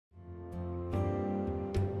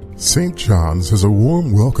St. John's is a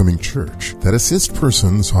warm, welcoming church that assists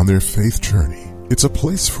persons on their faith journey. It's a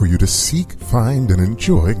place for you to seek, find, and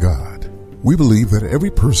enjoy God. We believe that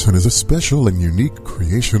every person is a special and unique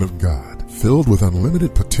creation of God, filled with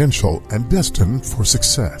unlimited potential and destined for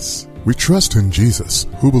success. We trust in Jesus,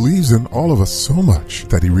 who believes in all of us so much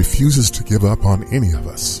that he refuses to give up on any of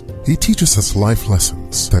us. He teaches us life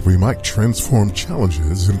lessons that we might transform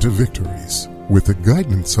challenges into victories. With the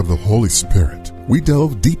guidance of the Holy Spirit, we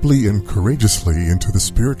delve deeply and courageously into the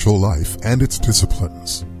spiritual life and its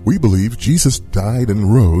disciplines. We believe Jesus died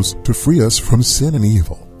and rose to free us from sin and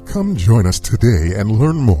evil. Come join us today and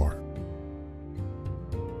learn more.